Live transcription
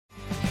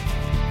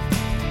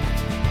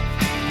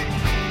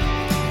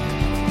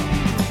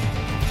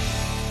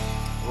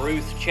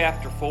Ruth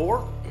chapter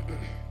 4.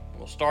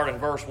 We'll start in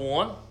verse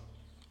 1.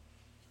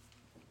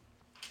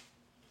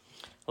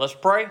 Let's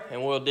pray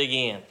and we'll dig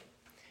in.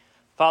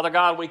 Father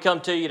God, we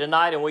come to you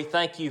tonight and we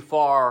thank you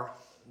for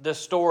this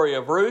story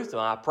of Ruth.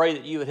 And I pray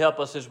that you would help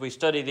us as we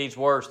study these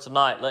words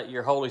tonight. Let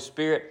your Holy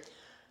Spirit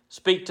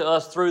speak to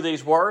us through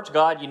these words.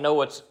 God, you know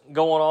what's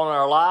going on in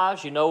our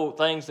lives. You know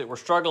things that we're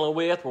struggling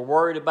with, we're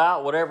worried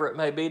about, whatever it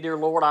may be, dear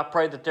Lord. I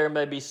pray that there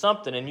may be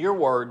something in your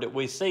word that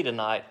we see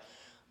tonight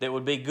that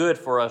would be good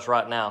for us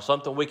right now,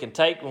 something we can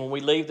take when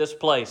we leave this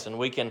place, and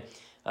we can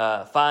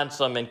find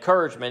some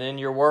encouragement in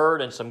your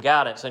word and some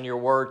guidance in your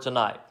word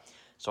tonight.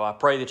 So I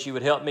pray that you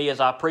would help me as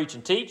I preach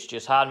and teach.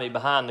 Just hide me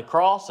behind the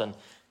cross and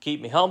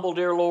keep me humble,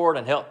 dear Lord,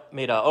 and help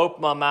me to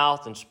open my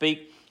mouth and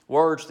speak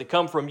words that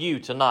come from you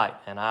tonight.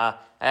 And I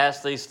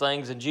ask these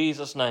things in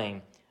Jesus'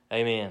 name.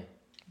 Amen.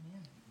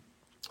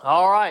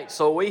 All right,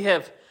 so we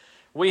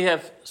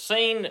have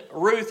seen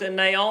Ruth and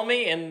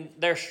Naomi and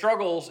their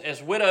struggles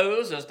as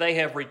widows as they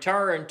have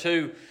returned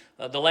to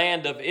the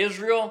land of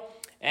Israel.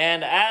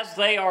 And as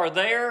they are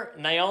there,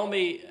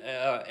 Naomi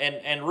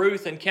and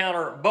Ruth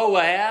encounter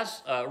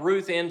Boaz.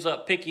 Ruth ends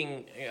up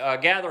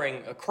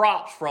gathering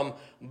crops from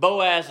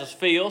Boaz's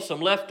field,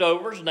 some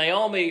leftovers.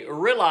 Naomi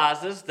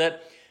realizes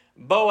that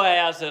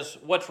Boaz is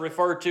what's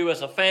referred to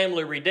as a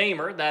family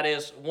redeemer. That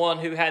is one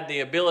who had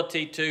the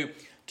ability to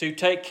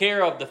take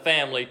care of the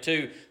family,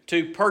 to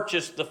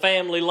purchase the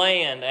family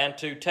land, and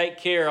to take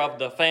care of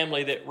the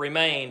family that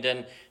remained,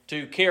 and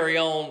to carry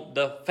on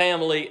the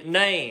family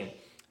name.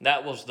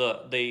 That was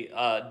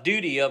the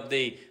duty of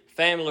the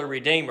family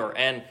redeemer.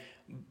 And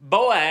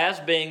Boaz,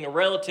 being a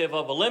relative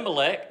of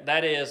Elimelech,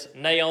 that is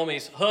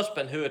Naomi's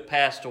husband who had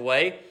passed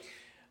away,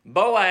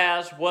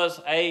 Boaz was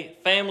a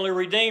family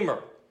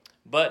redeemer.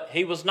 But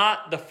he was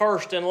not the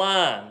first in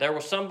line. There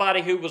was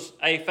somebody who was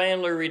a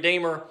family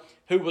redeemer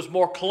who was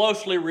more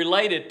closely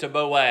related to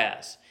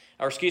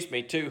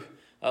to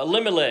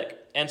Elimelech.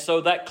 And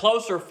so that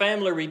closer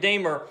family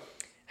redeemer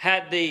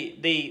had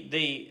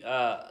the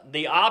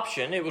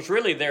option. It was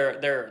really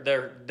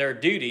their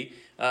duty,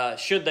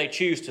 should they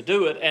choose to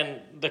do it.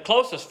 And the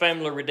closest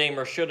family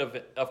redeemer should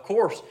have, of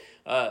course,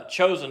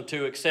 chosen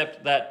to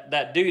accept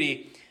that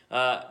duty.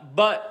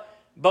 But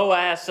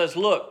Boaz says,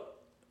 look,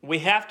 we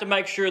have to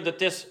make sure that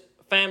this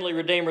family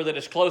redeemer that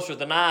is closer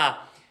than I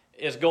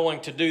is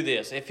going to do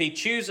this. If he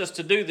chooses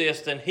to do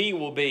this, then he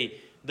will be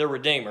the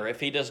redeemer.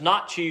 If he does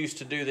not choose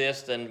to do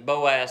this, then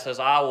Boaz says,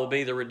 I will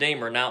be the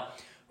redeemer. Now,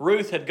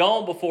 Ruth had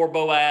gone before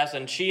Boaz,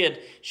 and she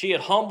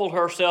had humbled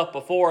herself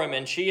before him,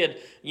 and she had,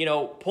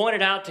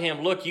 pointed out to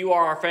him, look, you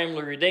are our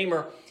family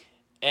redeemer.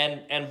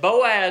 And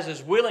Boaz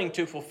is willing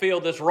to fulfill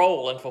this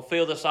role and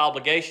fulfill this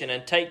obligation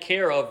and take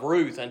care of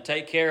Ruth and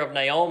take care of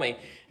Naomi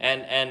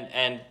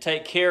and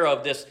take care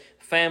of this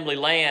family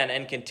land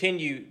and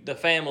continue the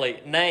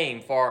family name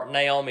for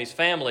Naomi's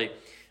family.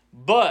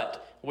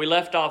 But we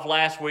left off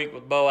last week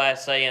with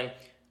Boaz saying,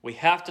 we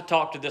have to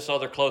talk to this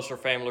other closer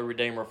family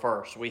redeemer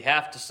first. We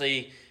have to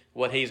see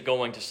what he's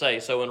going to say.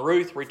 So when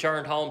Ruth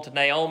returned home to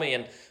Naomi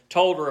and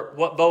told her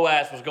what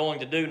Boaz was going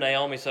to do,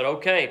 Naomi said,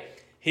 okay,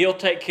 he'll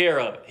take care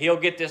of it. He'll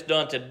get this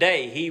done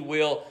today. He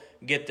will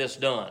get this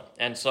done.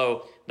 And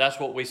so that's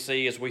what we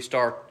see as we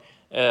start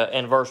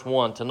in verse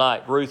 1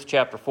 tonight. Ruth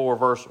chapter 4,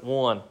 verse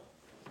 1.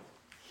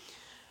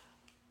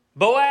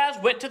 Boaz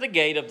went to the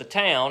gate of the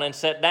town and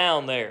sat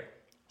down there.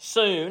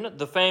 Soon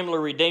the family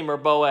redeemer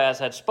Boaz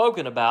had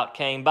spoken about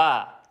came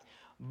by.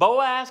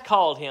 Boaz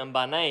called him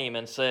by name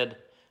and said,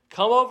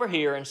 come over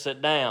here and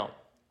sit down.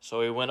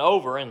 So he went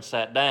over and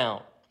sat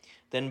down.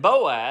 Then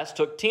Boaz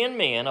took 10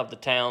 men of the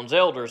town's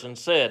elders and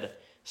said,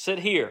 sit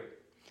here.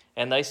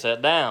 And they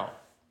sat down.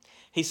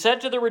 He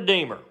said to the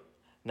redeemer,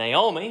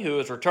 Naomi, who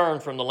has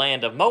returned from the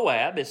land of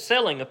Moab, is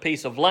selling a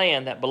piece of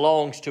land that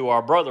belongs to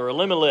our brother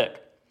Elimelech.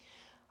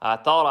 I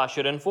thought I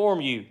should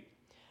inform you.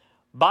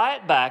 Buy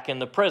it back in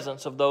the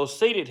presence of those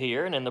seated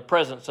here and in the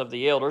presence of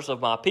the elders of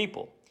my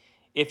people.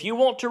 If you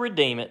want to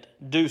redeem it,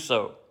 do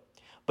so.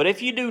 But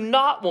if you do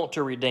not want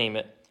to redeem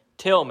it,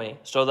 tell me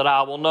so that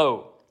I will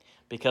know,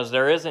 because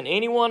there isn't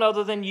anyone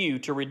other than you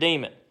to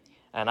redeem it,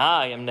 and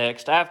I am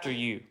next after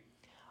you.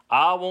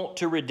 I want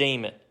to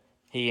redeem it,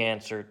 he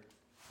answered.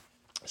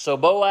 So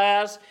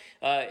Boaz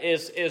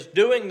is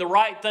doing the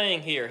right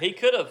thing here. He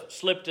could have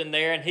slipped in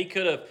there and he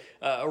could have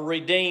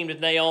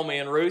redeemed Naomi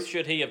and Ruth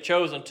should he have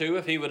chosen to,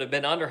 if he would have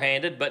been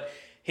underhanded. But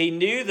he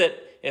knew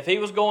that if he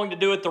was going to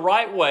do it the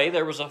right way,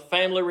 there was a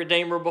family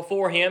redeemer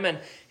before him. And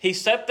he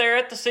sat there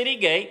at the city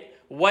gate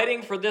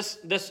waiting for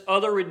this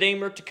other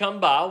redeemer to come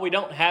by. We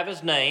don't have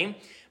his name.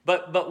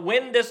 But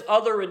when this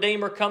other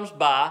redeemer comes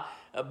by,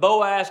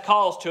 Boaz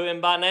calls to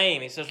him by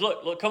name. He says,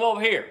 look, come over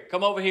here.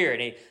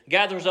 And he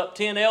gathers up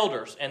 10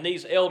 elders, and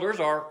these elders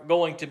are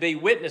going to be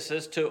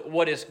witnesses to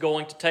what is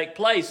going to take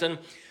place. And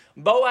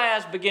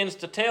Boaz begins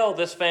to tell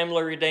this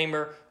family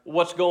redeemer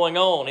what's going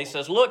on. He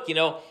says, look,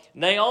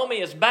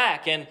 Naomi is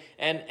back, and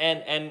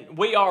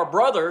we are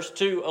brothers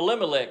to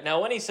Elimelech.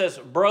 Now, when he says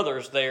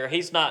brothers there,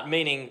 he's not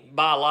meaning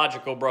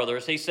biological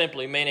brothers. He's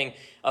simply meaning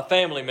a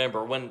family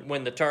member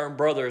when the term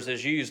brothers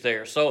is used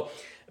there. So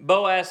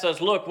Boaz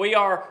says, look, we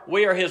are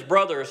his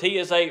brothers. He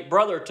is a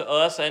brother to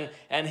us,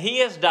 and he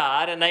has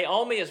died, and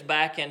Naomi is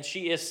back, and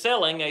she is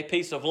selling a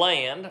piece of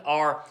land,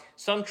 or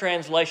some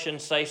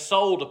translations say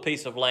sold a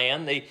piece of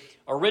land. The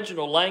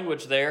original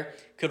language there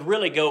could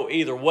really go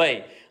either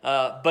way.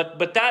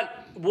 But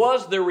that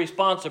was the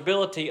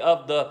responsibility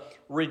of the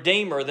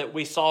Redeemer that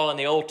we saw in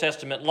the Old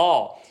Testament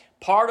law.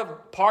 Part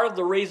of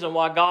the reason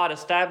why God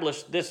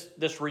established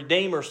this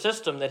Redeemer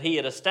system that he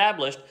had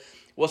established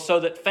was so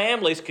that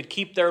families could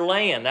keep their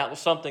land. That was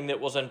something that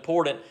was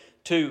important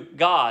to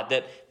God,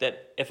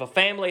 that if a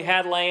family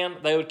had land,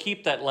 they would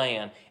keep that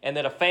land, and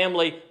that a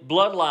family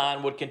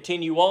bloodline would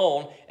continue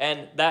on,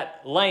 and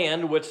that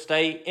land would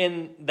stay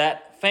in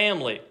that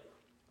family.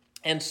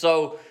 And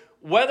so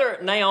whether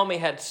Naomi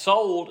had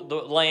sold the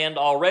land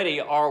already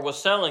or was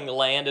selling the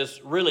land is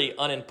really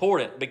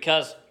unimportant,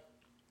 because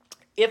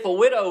if a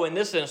widow in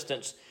this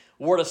instance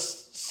were to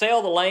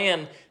sell the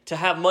land to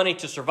have money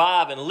to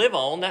survive and live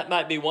on, that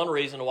might be one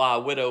reason why a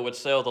widow would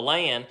sell the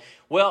land.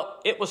 Well,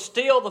 it was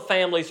still the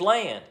family's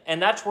land,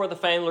 and that's where the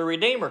family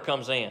redeemer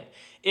comes in.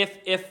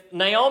 If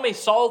Naomi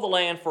sold the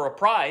land for a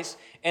price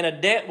and a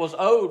debt was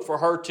owed for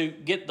her to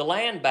get the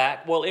land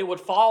back, well, it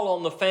would fall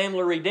on the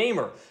family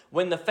redeemer.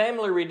 When the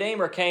family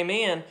redeemer came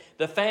in,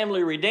 the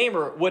family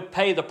redeemer would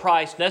pay the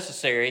price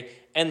necessary,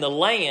 and the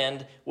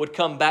land would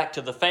come back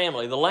to the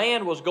family. The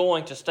land was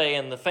going to stay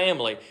in the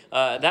family.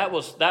 That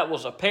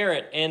was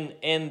apparent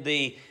in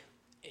the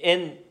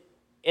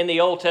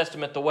Old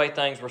Testament, the way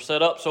things were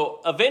set up.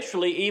 So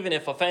eventually, even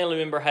if a family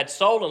member had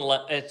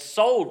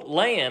sold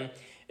land,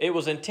 it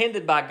was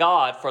intended by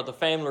God for the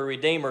family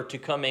redeemer to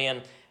come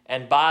in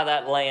and buy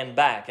that land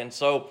back. And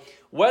so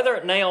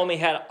whether Naomi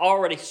had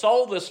already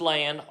sold this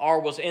land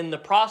or was in the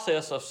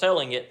process of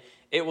selling it,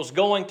 it was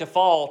going to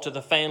fall to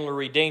the family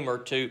redeemer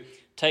to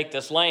take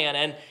this land.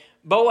 And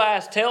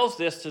Boaz tells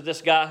this to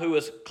this guy who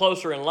is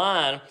closer in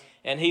line,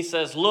 and he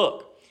says,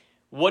 look,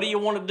 what do you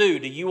want to do?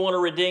 Do you want to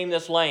redeem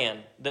this land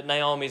that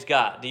Naomi's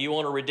got? Do you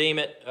want to redeem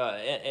it,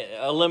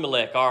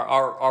 Elimelech,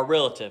 our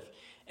relative?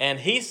 And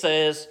he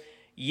says,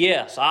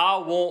 yes, I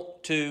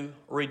want to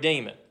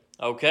redeem it.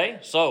 Okay,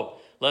 so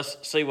let's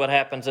see what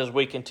happens as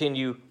we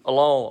continue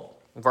along.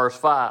 Verse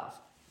 5.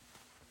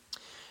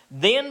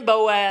 Then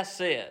Boaz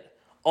said,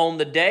 on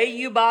the day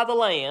you buy the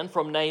land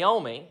from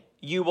Naomi,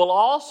 you will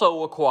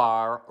also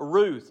acquire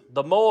Ruth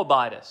the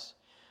Moabitess,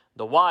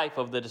 the wife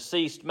of the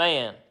deceased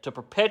man, to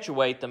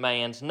perpetuate the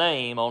man's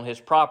name on his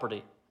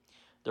property.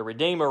 The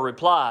Redeemer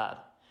replied,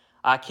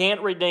 I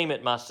can't redeem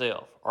it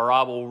myself, or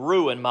I will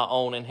ruin my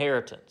own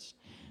inheritance.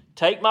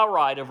 Take my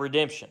right of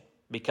redemption,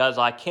 because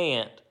I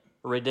can't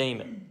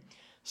redeem it.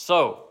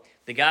 So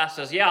the guy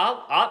says, yeah,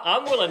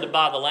 I'm willing to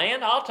buy the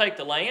land. I'll take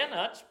the land.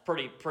 That's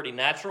pretty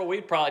natural.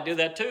 We'd probably do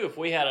that too if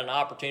we had an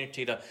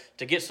opportunity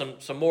to get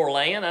some more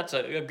land. That's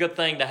a good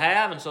thing to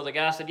have. And so the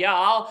guy said, yeah,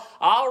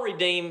 I'll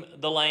redeem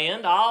the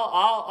land.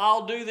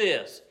 I'll do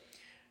this.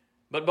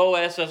 But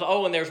Boaz says,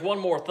 oh, and there's one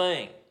more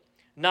thing.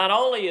 Not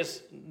only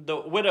is the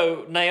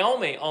widow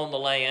Naomi on the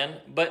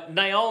land, but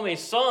Naomi's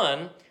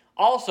son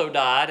also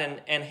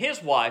died, and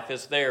his wife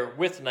is there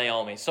with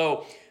Naomi.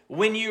 So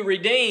when you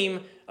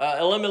redeem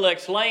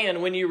Elimelech's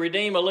land, when you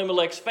redeem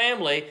Elimelech's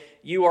family,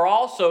 you are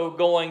also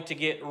going to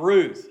get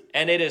Ruth.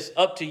 And it is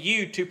up to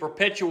you to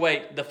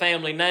perpetuate the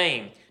family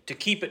name, to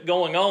keep it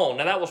going on.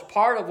 Now, that was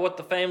part of what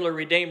the family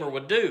redeemer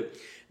would do.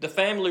 The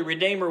family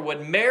redeemer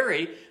would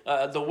marry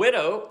the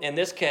widow, in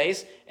this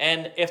case,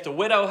 and if the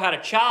widow had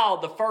a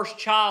child, the first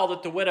child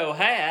that the widow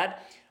had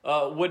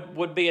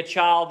would be a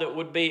child that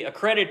would be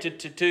accredited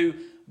to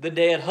the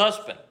dead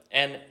husband,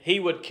 and he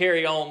would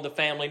carry on the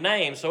family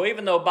name. So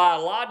even though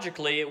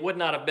biologically it would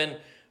not have been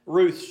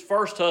Ruth's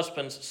first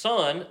husband's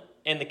son,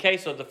 in the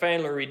case of the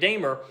family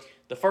redeemer,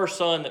 the first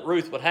son that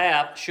Ruth would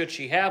have, should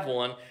she have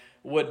one,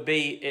 would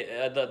be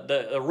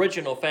the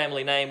original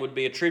family name would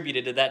be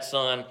attributed to that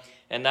son,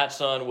 and that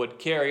son would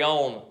carry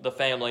on the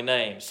family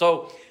name.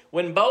 So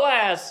when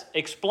Boaz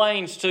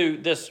explains to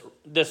this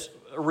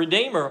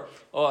redeemer,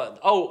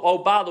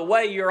 by the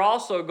way, you're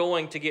also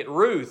going to get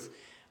Ruth,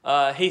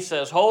 he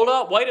says, hold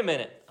up, wait a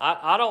minute.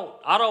 I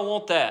don't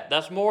want that.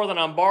 That's more than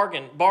I'm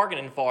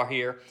bargaining for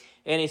here.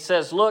 And he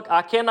says, look,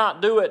 I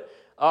cannot do it,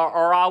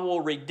 or I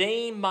will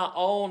redeem my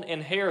own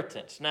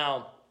inheritance.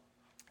 Now,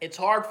 it's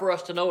hard for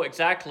us to know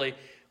exactly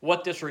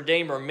what this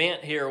Redeemer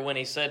meant here when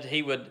he said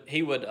he would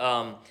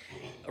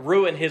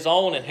ruin his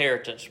own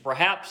inheritance.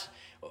 Perhaps,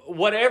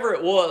 whatever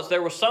it was,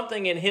 there was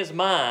something in his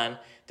mind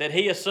that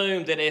he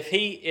assumed that if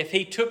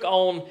he took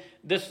on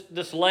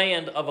this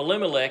land of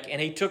Elimelech and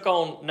he took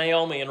on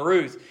Naomi and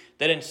Ruth,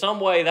 that in some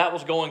way that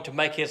was going to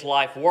make his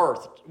life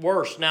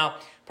worse. Now,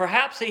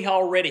 Perhaps he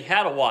already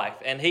had a wife,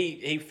 and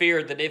he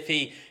feared that if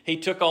he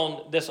took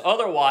on this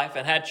other wife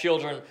and had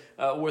children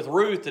with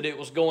Ruth, that it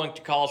was going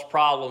to cause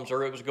problems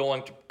or it was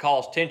going to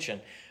cause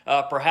tension.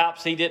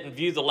 Perhaps he didn't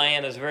view the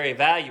land as very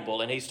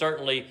valuable, and he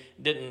certainly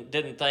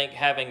didn't think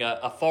having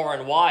a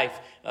foreign wife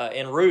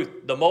in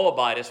Ruth, the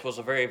Moabitess, was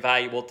a very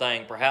valuable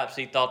thing. Perhaps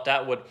he thought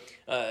that would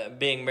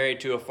being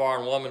married to a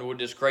foreign woman would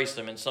disgrace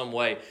him in some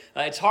way.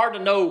 It's hard to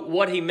know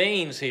what he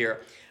means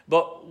here,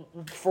 but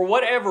for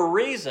whatever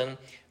reason,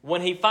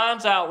 when he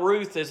finds out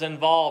Ruth is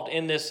involved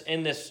in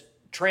this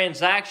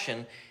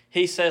transaction,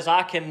 he says,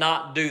 I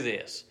cannot do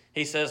this.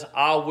 He says,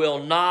 I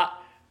will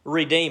not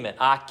redeem it.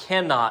 I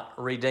cannot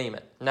redeem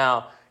it.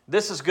 Now,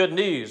 this is good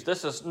news.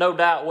 This is no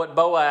doubt what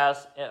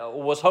Boaz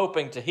was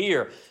hoping to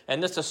hear.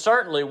 And this is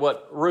certainly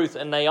what Ruth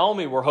and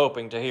Naomi were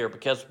hoping to hear,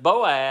 because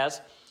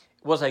Boaz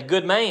was a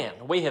good man.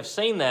 We have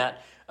seen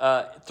that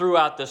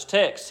throughout this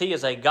text. He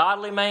is a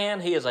godly man.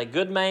 He is a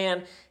good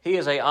man. He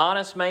is an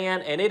honest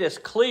man. And it is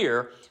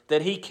clear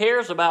that he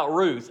cares about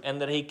Ruth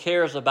and that he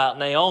cares about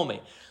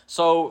Naomi.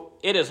 So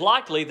it is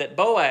likely that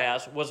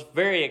Boaz was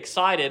very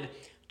excited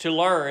to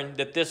learn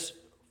that this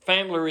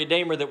family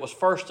redeemer that was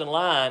first in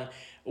line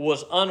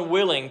was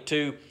unwilling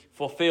to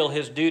fulfill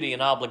his duty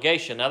and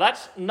obligation. Now,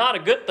 that's not a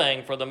good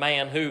thing for the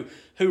man who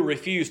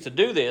refused to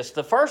do this.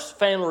 The first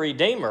family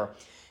redeemer,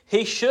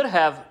 he should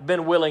have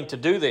been willing to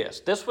do this.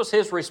 This was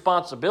his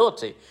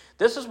responsibility.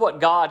 This is what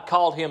God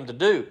called him to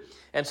do.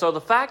 And so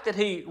the fact that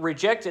he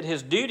rejected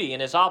his duty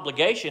and his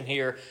obligation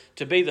here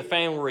to be the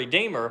family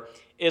redeemer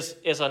is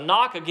a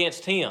knock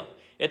against him.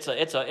 It's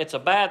a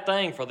bad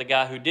thing for the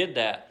guy who did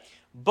that.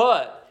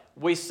 But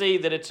we see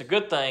that it's a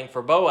good thing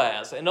for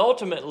Boaz, and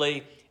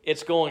ultimately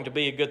it's going to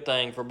be a good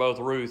thing for both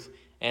Ruth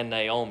and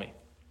Naomi.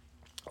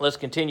 Let's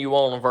continue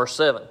on in verse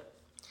 7.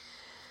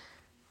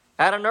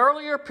 At an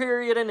earlier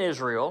period in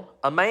Israel,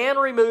 a man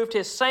removed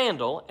his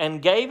sandal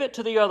and gave it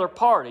to the other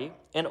party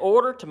in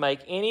order to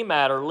make any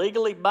matter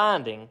legally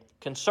binding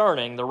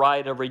concerning the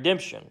right of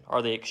redemption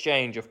or the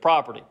exchange of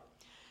property.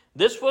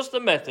 This was the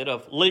method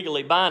of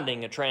legally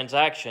binding a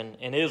transaction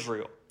in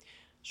Israel.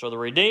 So the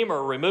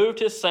Redeemer removed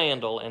his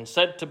sandal and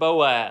said to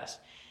Boaz,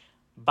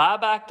 buy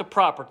back the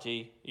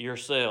property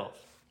yourself.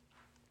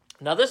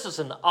 Now this is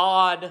an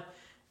odd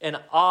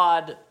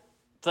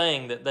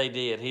thing that they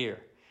did here.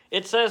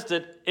 It says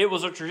that it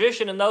was a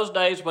tradition in those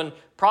days when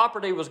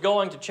property was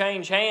going to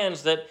change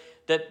hands that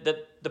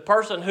the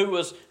person who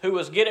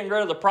was getting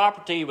rid of the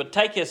property would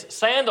take his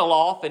sandal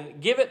off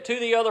and give it to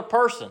the other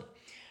person.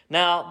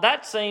 Now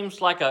that seems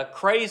like a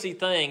crazy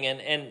thing,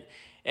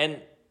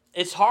 and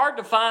it's hard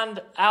to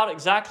find out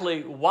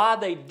exactly why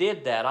they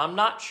did that. I'm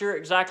not sure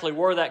exactly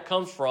where that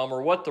comes from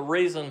or what the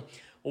reason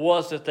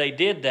was that they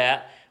did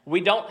that.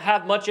 We don't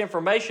have much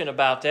information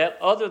about that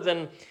other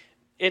than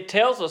it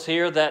tells us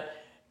here that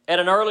at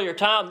an earlier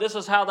time, this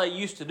is how they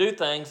used to do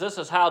things. This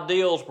is how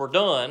deals were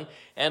done.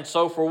 And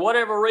so for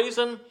whatever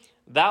reason,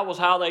 that was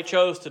how they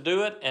chose to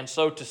do it. And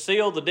so to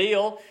seal the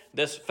deal,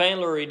 this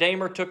family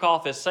redeemer took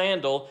off his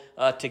sandal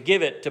to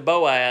give it to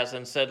Boaz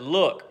and said,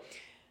 look,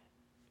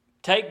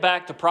 take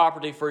back the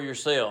property for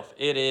yourself.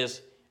 It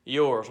is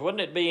yours.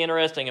 Wouldn't it be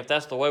interesting if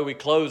that's the way we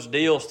close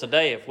deals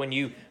today? If when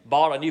you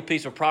bought a new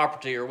piece of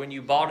property or when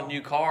you bought a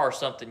new car or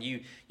something,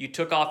 you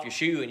took off your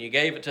shoe and you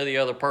gave it to the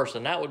other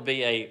person. That would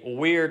be a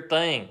weird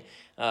thing.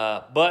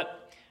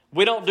 But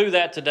we don't do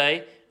that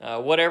today.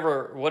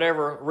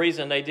 Whatever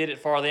reason they did it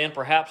for then,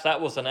 perhaps that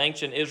was an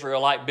ancient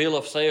Israelite bill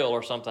of sale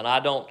or something. I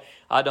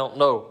don't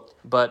know.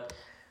 But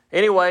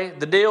anyway,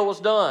 the deal was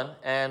done,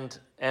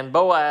 and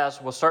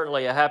Boaz was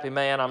certainly a happy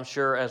man, I'm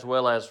sure, as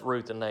well as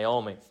Ruth and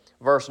Naomi.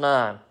 Verse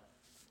 9.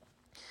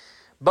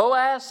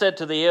 Boaz said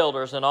to the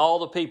elders and all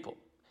the people,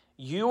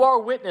 you are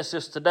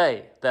witnesses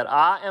today that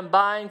I am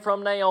buying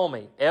from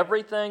Naomi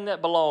everything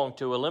that belonged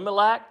to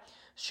Elimelech,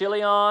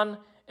 Chilion,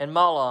 and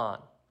Mahlon.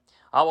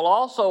 I will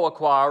also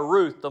acquire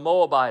Ruth the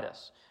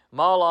Moabitess,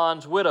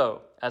 Mahlon's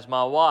widow, as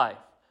my wife,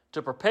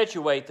 to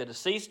perpetuate the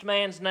deceased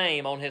man's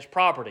name on his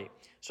property,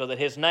 so that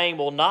his name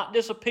will not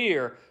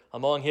disappear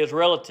among his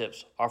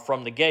relatives or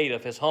from the gate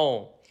of his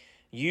home.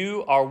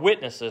 You are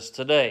witnesses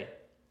today.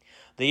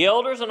 The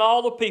elders and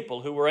all the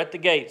people who were at the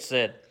gate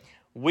said,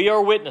 we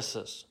are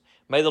witnesses.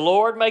 May the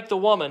Lord make the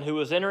woman who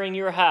is entering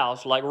your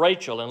house like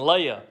Rachel and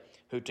Leah,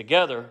 who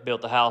together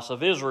built the house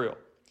of Israel.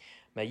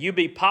 May you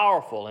be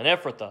powerful in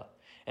Ephrathah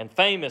and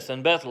famous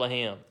in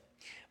Bethlehem.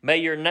 May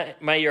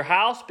your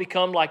house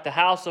become like the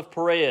house of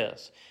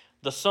Perez,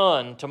 the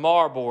son to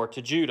Marbor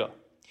to Judah,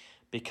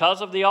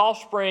 because of the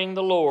offspring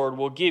the Lord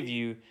will give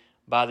you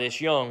by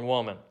this young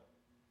woman.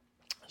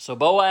 So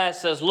Boaz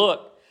says,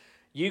 look,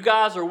 you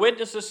guys are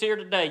witnesses here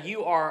today.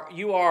 You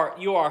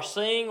are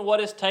seeing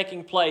what is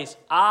taking place.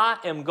 I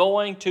am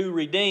going to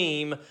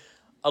redeem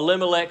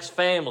Elimelech's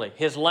family,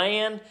 his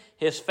land,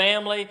 his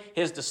family,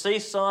 his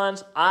deceased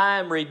sons. I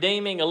am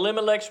redeeming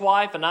Elimelech's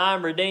wife, and I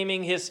am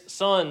redeeming his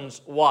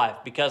son's wife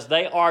because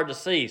they are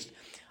deceased.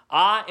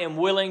 I am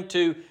willing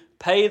to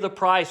pay the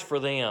price for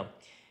them.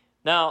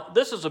 Now,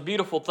 this is a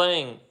beautiful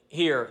thing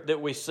here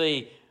that we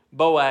see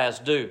Boaz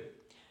do.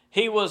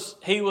 He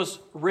was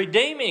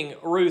redeeming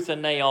Ruth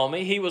and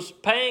Naomi. He was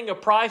paying a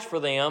price for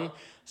them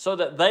so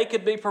that they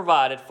could be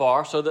provided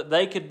for, so that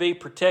they could be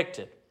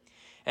protected.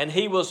 And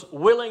he was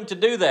willing to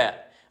do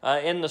that.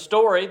 In the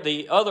story,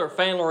 the other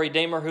family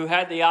redeemer who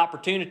had the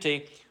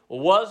opportunity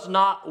was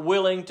not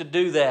willing to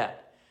do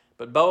that.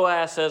 But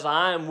Boaz says,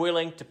 I am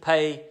willing to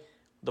pay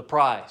the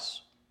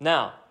price.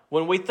 Now,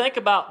 when we think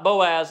about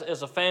Boaz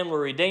as a family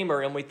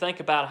redeemer and we think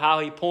about how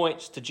he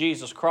points to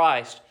Jesus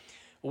Christ,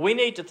 we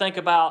need to think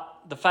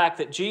about the fact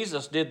that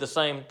Jesus did the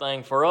same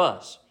thing for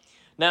us.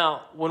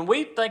 Now, when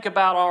we think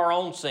about our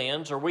own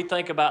sins or we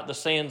think about the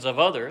sins of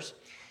others,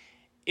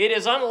 it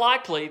is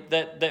unlikely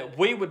that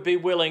we would be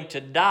willing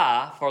to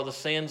die for the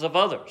sins of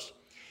others.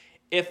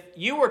 If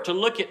you were to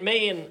look at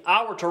me and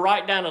I were to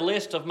write down a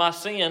list of my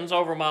sins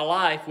over my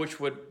life, which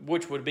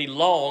would be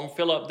long,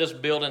 fill up this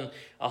building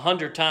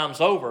 100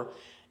 times over,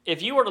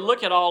 if you were to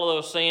look at all of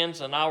those sins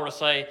and I were to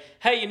say,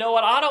 hey, you know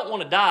what, I don't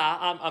want to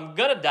die. I'm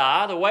going to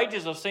die. The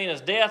wages of sin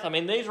is death. I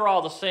mean, these are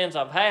all the sins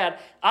I've had.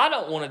 I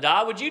don't want to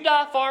die. Would you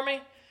die for me?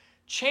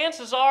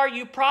 Chances are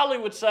you probably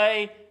would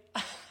say,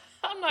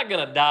 I'm not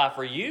going to die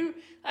for you.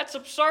 That's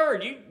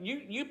absurd.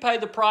 You pay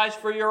the price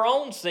for your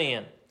own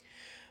sin.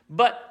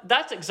 But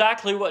that's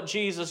exactly what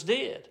Jesus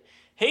did.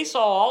 He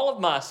saw all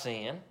of my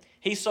sin.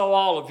 He saw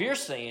all of your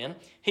sin.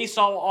 He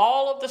saw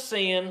all of the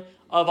sin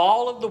of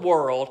all of the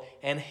world,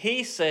 and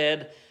he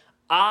said,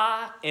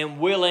 I am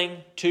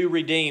willing to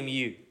redeem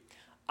you.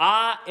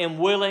 I am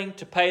willing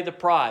to pay the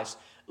price.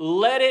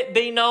 Let it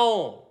be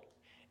known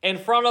in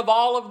front of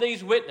all of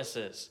these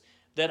witnesses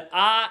that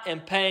I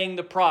am paying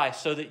the price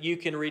so that you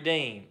can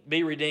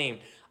be redeemed.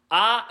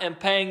 I am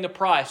paying the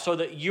price so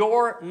that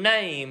your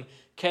name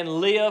can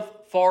live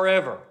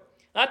forever.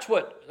 That's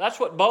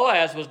what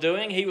Boaz was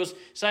doing. He was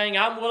saying,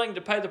 I'm willing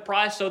to pay the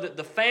price so that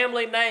the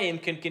family name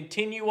can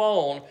continue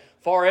on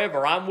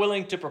forever. I'm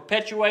willing to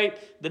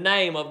perpetuate the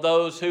name of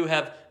those who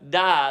have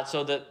died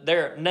so that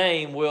their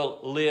name will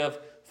live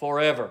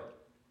forever.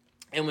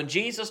 And when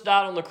Jesus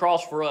died on the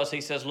cross for us,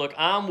 he says, look,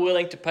 I'm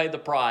willing to pay the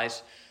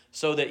price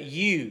so that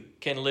you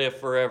can live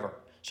forever,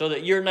 so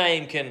that your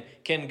name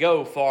can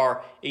go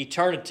for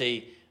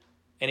eternity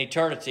and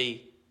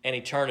eternity and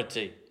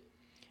eternity.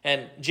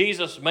 And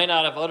Jesus may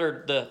not have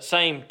uttered the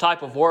same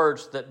type of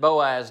words that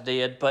Boaz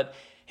did, but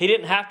he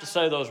didn't have to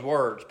say those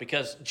words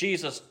because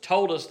Jesus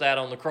told us that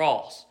on the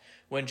cross.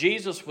 When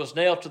Jesus was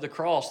nailed to the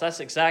cross, that's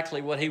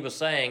exactly what he was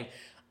saying.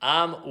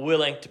 I'm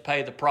willing to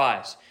pay the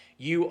price.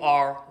 You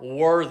are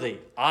worthy.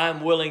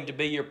 I'm willing to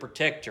be your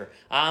protector.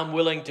 I'm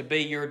willing to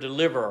be your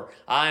deliverer.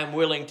 I am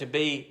willing to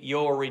be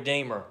your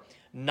redeemer.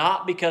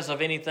 Not because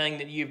of anything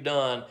that you've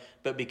done,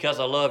 but because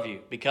I love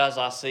you, because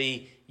I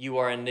see you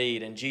are in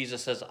need. And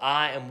Jesus says,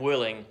 I am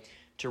willing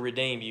to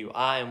redeem you.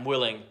 I am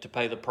willing to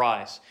pay the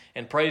price.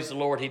 And praise the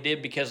Lord, he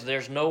did, because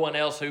there's no one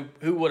else who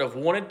would have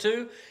wanted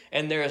to,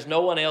 and there is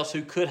no one else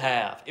who could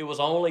have. It was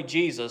only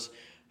Jesus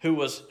who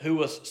was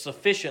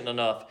sufficient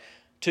enough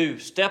to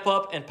step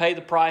up and pay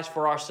the price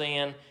for our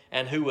sin,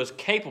 and who was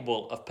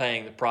capable of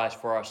paying the price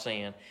for our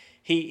sin.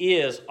 He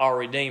is our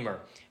Redeemer.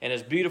 And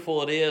as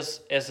beautiful it is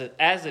as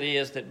it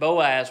is that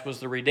Boaz was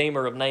the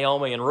Redeemer of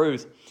Naomi and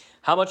Ruth,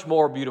 how much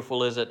more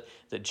beautiful is it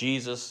that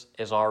Jesus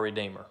is our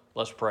Redeemer?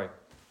 Let's pray.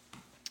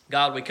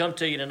 God, we come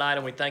to you tonight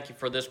and we thank you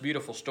for this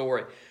beautiful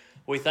story.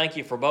 We thank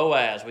you for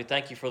Boaz. We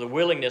thank you for the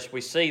willingness we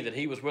see that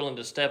he was willing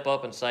to step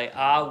up and say,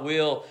 I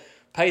will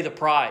pay the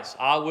price.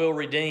 I will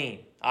redeem.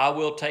 I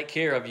will take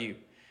care of you.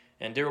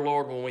 And dear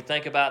Lord, when we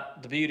think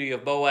about the beauty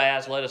of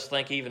Boaz, let us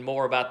think even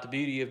more about the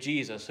beauty of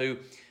Jesus, who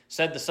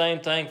said the same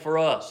thing for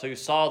us, who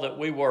saw that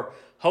we were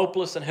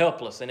hopeless and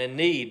helpless and in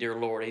need, dear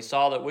Lord. He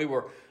saw that we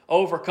were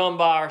overcome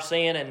by our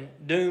sin and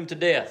doomed to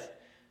death.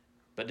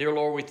 But dear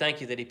Lord, we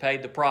thank you that he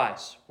paid the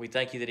price. We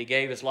thank you that he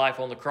gave his life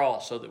on the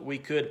cross so that we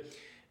could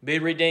be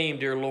redeemed,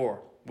 dear Lord.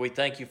 We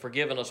thank you for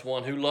giving us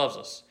one who loves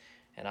us.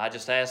 And I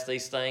just ask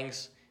these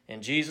things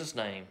in Jesus'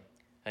 name.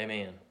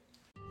 Amen.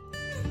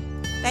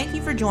 Thank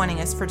you for joining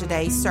us for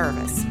today's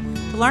service.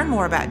 To learn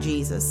more about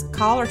Jesus,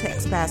 call or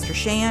text Pastor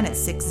Shan at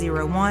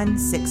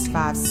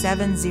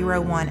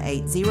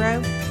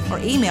 601-657-0180 or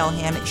email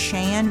him at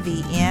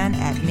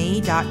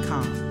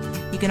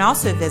shanvn@me.com. You can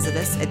also visit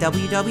us at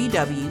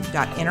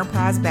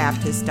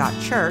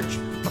www.enterprisebaptist.church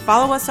or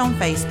follow us on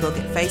Facebook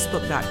at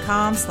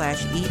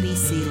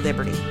facebook.com/EBC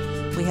Liberty.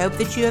 We hope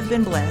that you have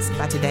been blessed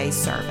by today's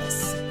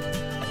service.